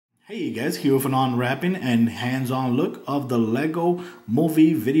Hey guys, here with an unwrapping and hands-on look of the Lego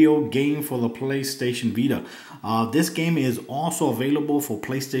movie video game for the PlayStation Vita. This game is also available for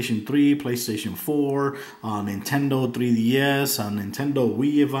PlayStation 3, PlayStation 4, Nintendo 3DS, Nintendo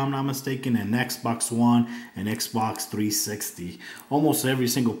Wii if I'm not mistaken, and Xbox One and Xbox 360. Almost every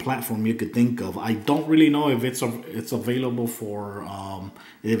single platform you could think of. I don't really know if it's available for,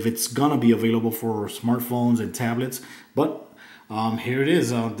 if it's gonna be available for smartphones and tablets, but here it is.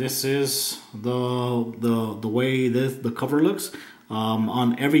 This is the way the cover looks.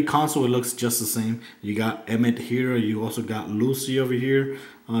 On every console, it looks just the same. You got Emmett here. You also got Lucy over here.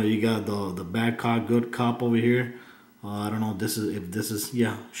 You got the bad cop, good cop over here. I don't know if this is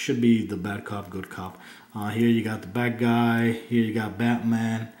should be the bad cop, good cop. Here you got the bad guy. Here you got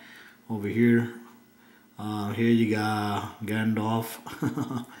Batman over here. Here you got Gandalf,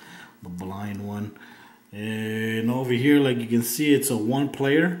 the blind one. And over here, like you can see, it's a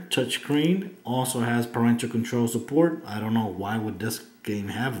one-player touchscreen. Also has parental control support. I don't know why would this game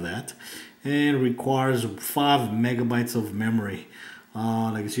have that. And requires 5 megabytes of memory.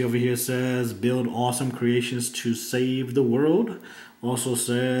 Like you see over here, says build awesome creations to save the world. Also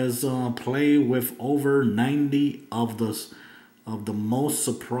says play with over 90 of the most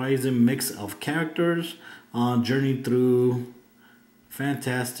surprising mix of characters. Journey through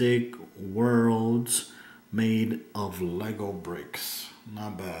fantastic worlds made of Lego bricks.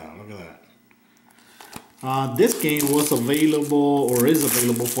 Not bad. Look at that. This game was available or is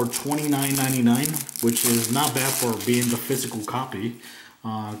available for $29.99, which is not bad for being the physical copy.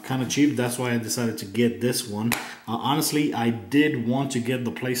 Kind of cheap. That's why I decided to get this one. Honestly, I did want to get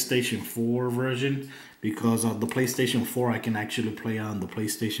the PlayStation 4 version because the PlayStation 4 I can actually play on the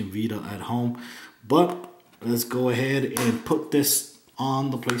PlayStation Vita at home. But let's go ahead and put this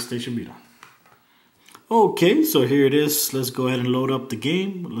on the PlayStation Vita. Okay, so here it is. Let's go ahead and load up the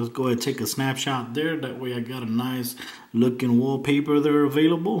game. Let's go ahead and take a snapshot there. That way I got a nice looking wallpaper there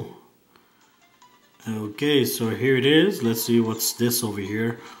available. Okay, so here it is. Let's see what's this over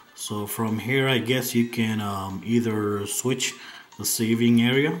here. So from here, I guess you can either switch the saving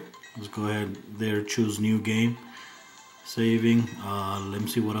area. Let's go ahead there, choose new game. Saving. Let me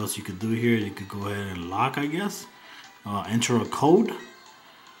see what else you could do here. You could go ahead and lock, I guess. Enter a code.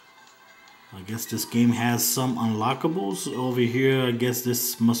 I guess this game has some unlockables over here. I guess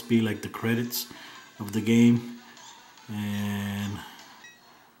this must be like the credits of the game. And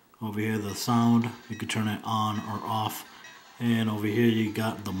over here the sound, you could turn it on or off. And over here you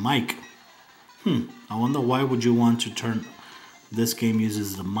got the mic. I wonder why would you want to turn this game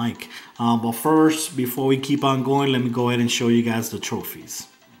uses the mic. But first, before we keep on going, let me go ahead and show you guys the trophies.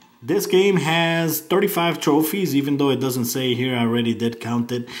 This game has 35 trophies, even though it doesn't say here. I already did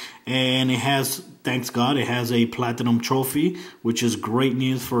count it. And it has, thanks God, it has a platinum trophy, which is great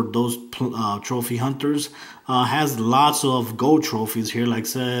news for those trophy hunters. Has lots of gold trophies here, like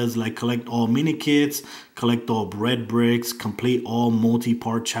says, like collect all mini kits, collect all bread bricks, complete all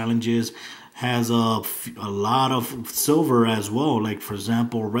multi-part challenges. Has a lot of silver as well, like for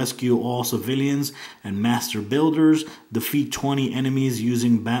example, rescue all civilians and master builders, defeat 20 enemies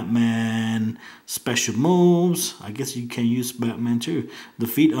using Batman special moves. I guess you can use Batman too.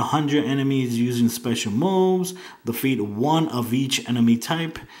 Defeat 100 enemies using special moves, defeat 1 of each enemy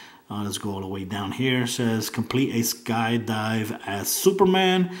type. Let's go all the way down here. It says complete a skydive as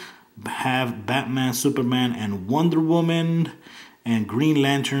Superman, have Batman, Superman, and Wonder Woman and Green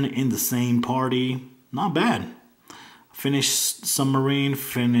Lantern in the same party. Not bad. Finish submarine,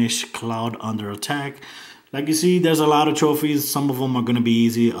 finish cloud under attack. Like you see, there's a lot of trophies. Some of them are going to be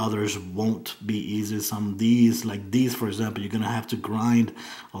easy, others won't be easy. Some of these, like these for example, you're going to have to grind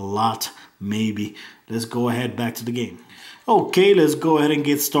a lot maybe. Let's go ahead back to the game. Okay, let's go ahead and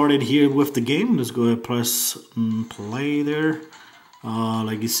get started here with the game. Let's go ahead and press play there.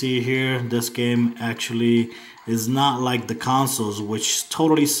 Like you see here, this game actually is not like the consoles, which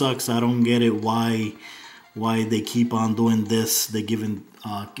totally sucks. I don't get it why they keep on doing this. They giving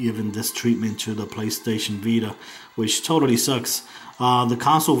this treatment to the PlayStation Vita, which totally sucks. The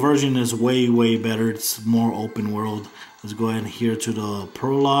console version is way better. It's more open world. Let's go ahead here to the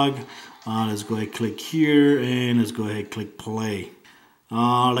prologue. Let's go ahead and click here and let's go ahead and click play.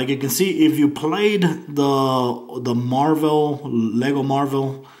 Like you can see, if you played the Lego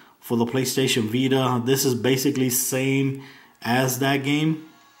Marvel for the PlayStation Vita, this is basically same as that game,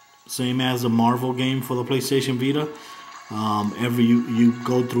 same as the Marvel game for the PlayStation Vita. You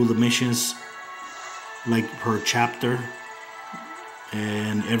go through the missions like per chapter,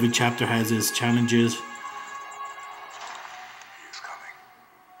 and every chapter has its challenges. He's coming.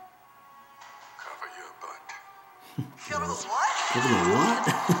 Cover your butt. Cover the what? Cover the what?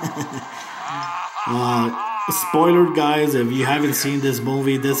 Spoiler, guys, if you haven't seen this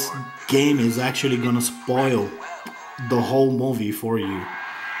movie, this game is actually gonna spoil the whole movie for you.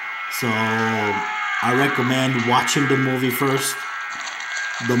 So I recommend watching the movie first.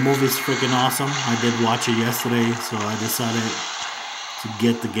 The movie's freaking awesome. I did watch it yesterday, so I decided to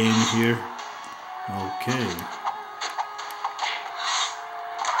get the game here. Okay.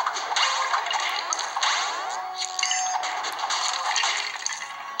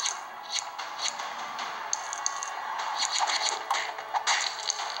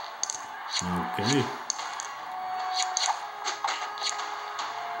 Okay.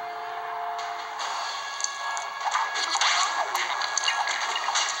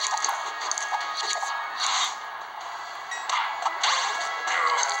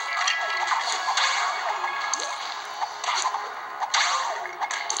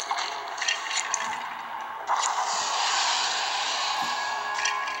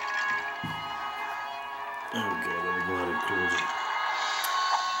 Okay, let me go ahead and close it.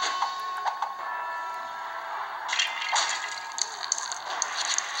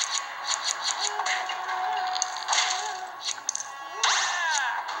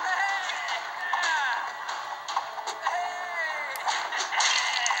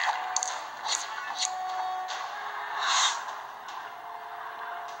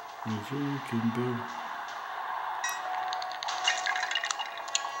 If you can do.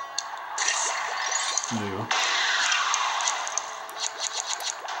 There you go.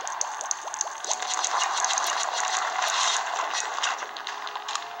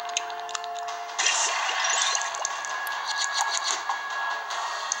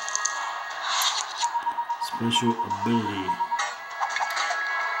 Special ability.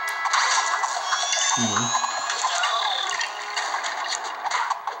 Yeah.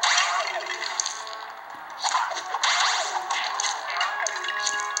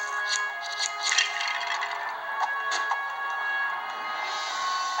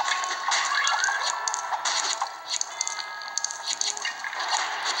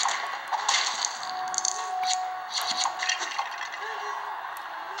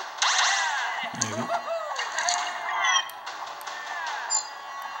 There you go.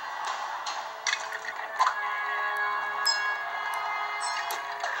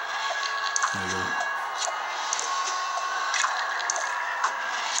 There you go.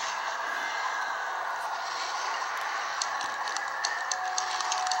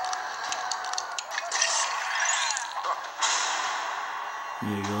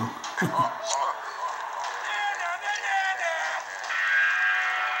 There you go.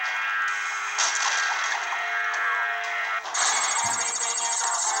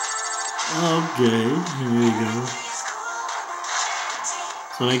 Okay, here we go.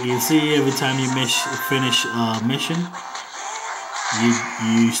 So like you can see, every time you finish a mission,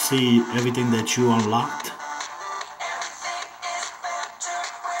 you see everything that you unlocked.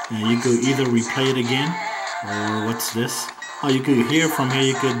 And you could either replay it again, or what's this? Oh, you could hear from here,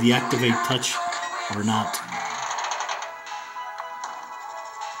 you could deactivate touch or not.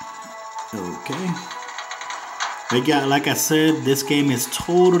 Okay. But yeah, like I said, this game is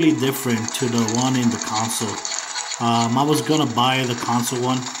totally different to the one in the console. I was gonna buy the console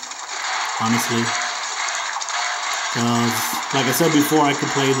one, honestly. Because, like I said before, I could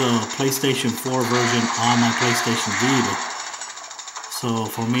play the PlayStation 4 version on my PlayStation Vita. So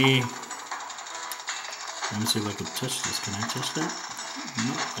for me, let me see if I can touch this. Can I touch that?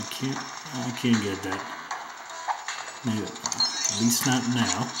 No, I can't. I can't get that. Maybe, at least not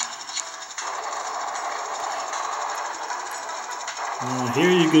now. Here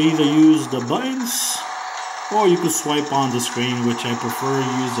you can either use the buttons, or you can swipe on the screen, which I prefer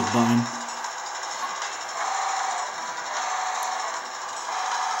use the button.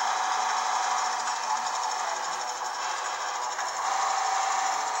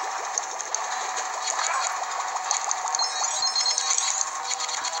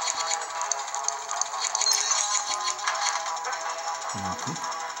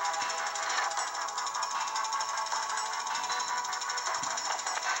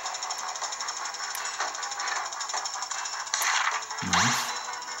 Nice.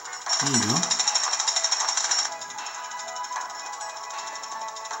 There you go.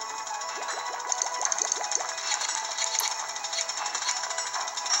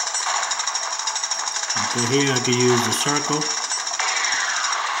 Okay, here I can use the circle.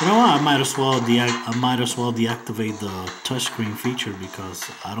 You know what? I might as well deactivate the touchscreen feature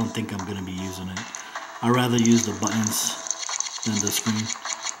because I don't think I'm gonna be using it. I'd rather use the buttons than the screen.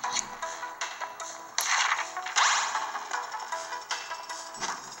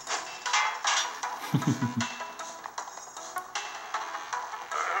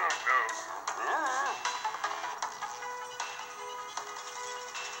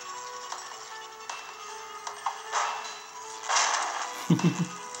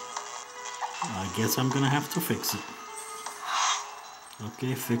 I guess I'm gonna have to fix it.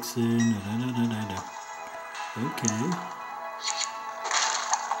 Okay, fixing. Okay.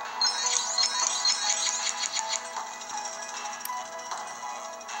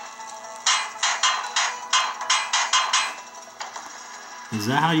 Is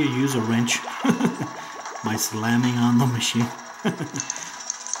that how you use a wrench? By slamming on the machine?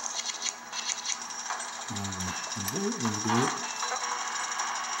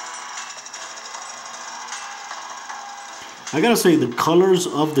 I gotta say, the colors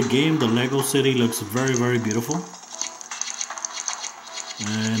of the game, the Lego City, looks very, very beautiful.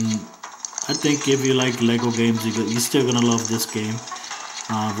 And I think if you like Lego games, you're still gonna love this game.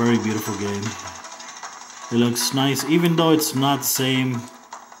 Very beautiful game. It looks nice, even though it's not the same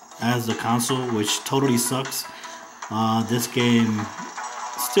as the console, which totally sucks. This game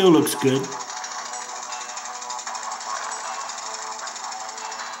still looks good.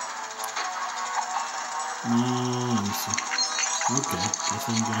 Let me see. Okay, guess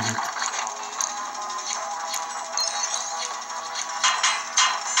I'm gonna have to.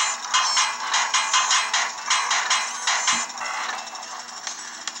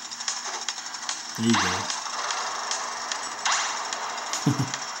 There you go.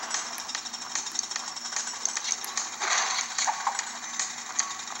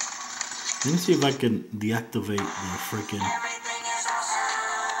 Let me see if I can deactivate the freaking.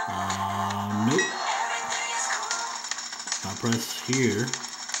 Nope. I press here.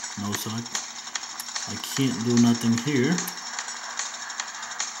 No select. I can't do nothing here.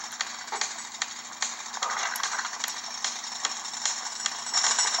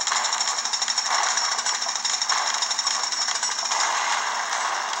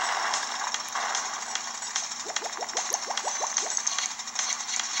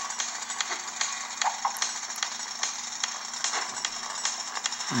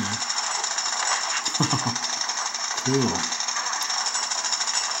 Cool.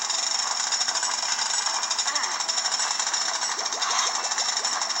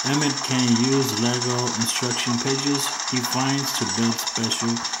 Emmett can use Lego instruction pages he finds to build special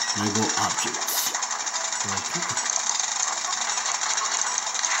Lego objects. Okay.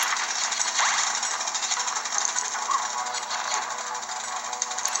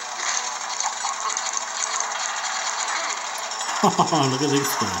 Look at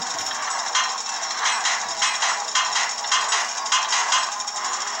this guy.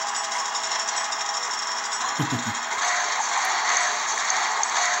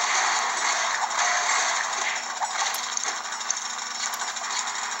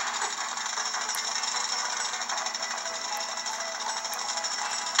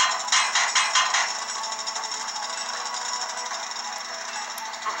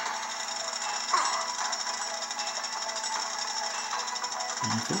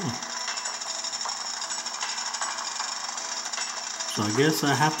 Okay. So I guess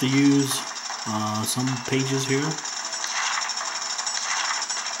I have to use some pages here.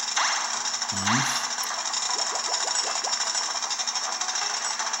 Nice.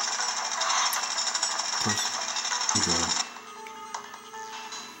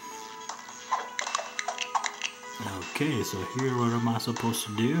 Okay, so here, what am I supposed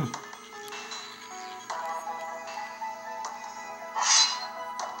to do?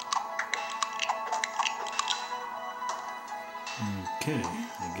 Okay,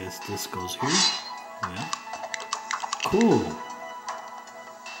 I guess this goes here. Yeah. Cool.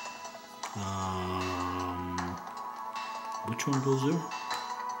 Which one goes there?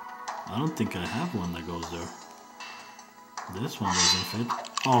 I don't think I have one that goes there. This one doesn't fit.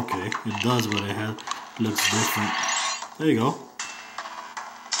 Okay, it does, but it looks different. There you go.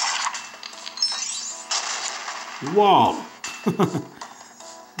 Wow!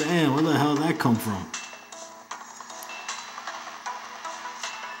 Damn, where the hell did that come from?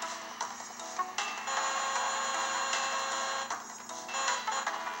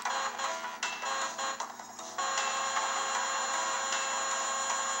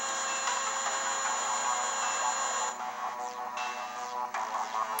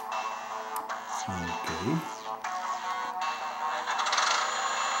 Okay.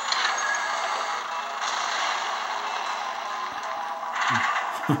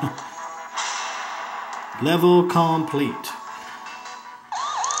 Level complete.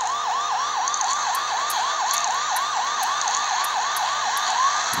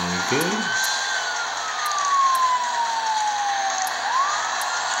 Okay.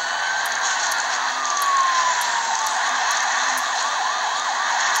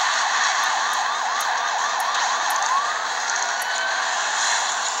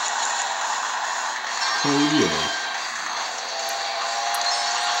 Oh yeah.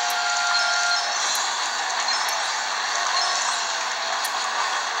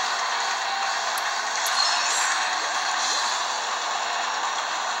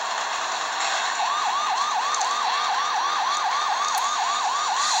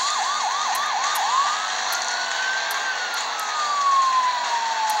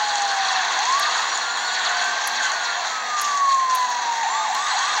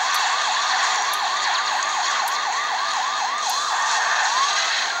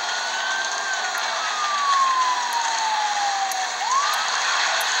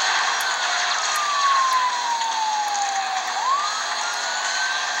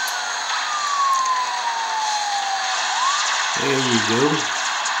 There we go.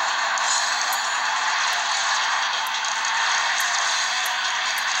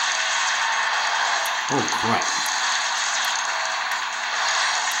 Oh crap.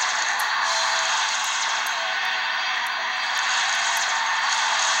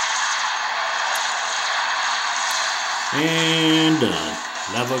 And done.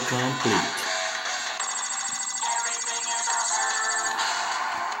 Level complete.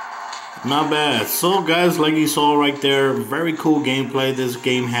 Not bad. So guys, like you saw right there, very cool gameplay this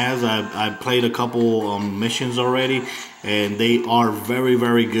game has. I played a couple missions already, and they are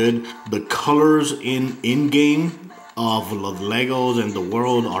very good. The colors in game of the Legos and the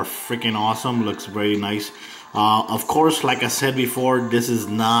world are freaking awesome. Looks very nice. Of course, like I said before, this is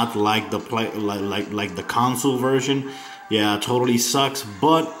not like the like the console version. Yeah, totally sucks,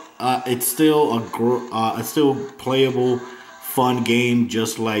 but it's still it's still playable, fun game,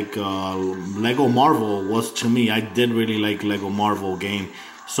 just like Lego Marvel was to me. I did really like Lego Marvel game.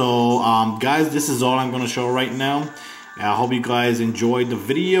 So guys, this is all I'm gonna show right now. I hope you guys enjoyed the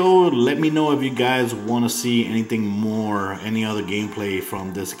video. Let me know if you guys want to see anything more, any other gameplay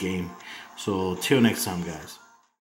from this game. So till next time, guys.